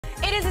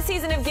It is a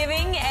season of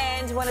giving,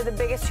 and one of the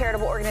biggest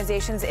charitable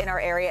organizations in our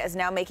area is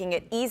now making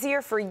it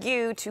easier for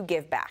you to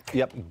give back.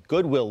 Yep,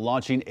 Goodwill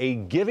launching a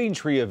Giving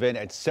Tree event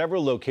at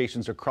several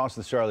locations across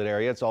the Charlotte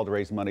area. It's all to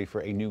raise money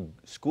for a new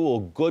school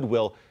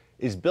Goodwill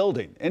is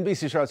building.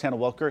 NBC Charlotte's Hannah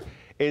Welker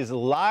is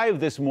live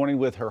this morning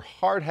with her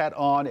hard hat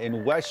on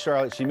in West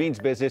Charlotte. She means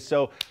business.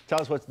 So tell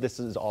us what this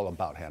is all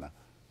about, Hannah.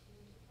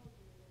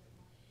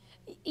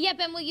 Yeah,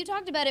 Ben, well, you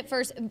talked about it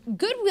first.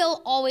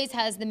 Goodwill always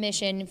has the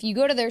mission. If you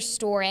go to their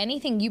store,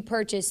 anything you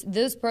purchase,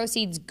 those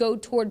proceeds go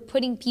toward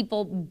putting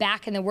people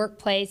back in the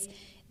workplace.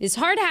 This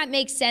hard hat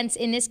makes sense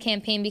in this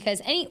campaign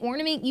because any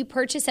ornament you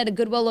purchase at a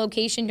Goodwill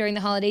location during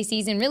the holiday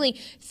season, really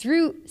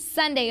through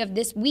Sunday of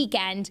this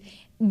weekend,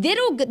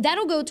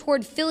 that'll go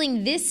toward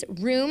filling this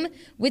room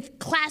with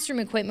classroom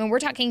equipment. We're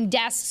talking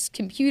desks,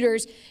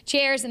 computers,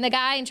 chairs, and the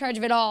guy in charge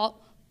of it all,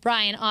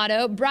 Brian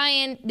Otto.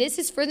 Brian, this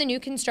is for the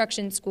new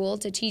construction school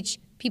to teach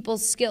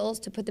people's skills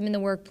to put them in the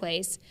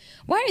workplace.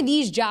 Why are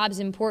these jobs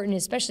important,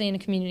 especially in a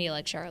community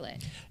like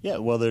Charlotte? Yeah,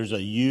 well, there's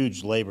a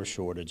huge labor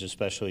shortage,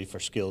 especially for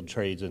skilled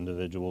trades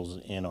individuals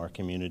in our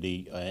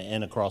community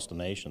and across the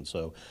nation.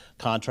 So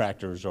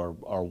contractors are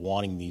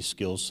wanting these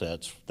skill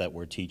sets that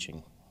we're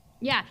teaching.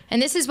 Yeah,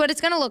 and this is what it's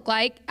going to look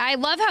like. I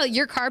love how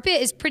your carpet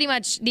is pretty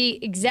much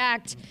the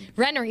exact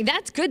rendering.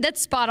 That's good.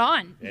 That's spot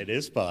on. It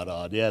is spot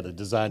on. Yeah, the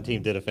design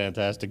team did a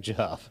fantastic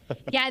job.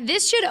 Yeah,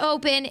 this should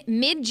open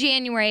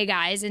mid-January,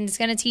 guys, and it's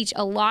going to teach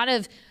a lot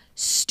of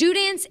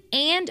students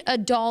and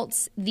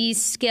adults these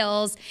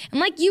skills. And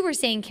like you were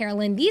saying,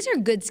 Carolyn, these are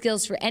good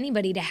skills for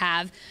anybody to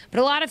have.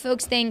 But a lot of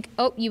folks think,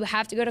 oh, you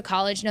have to go to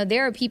college. No,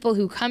 there are people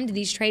who come to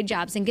these trade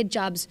jobs and get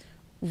jobs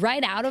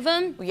right out of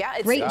them. Yeah,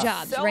 it's great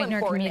jobs so right in our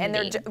important.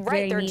 community.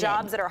 And they're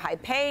jobs that are high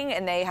paying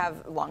and they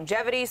have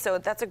longevity. So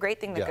that's a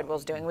great thing that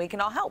Goodwill's doing. We can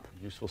all help.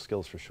 Useful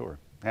skills for sure.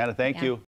 Hannah, thank you.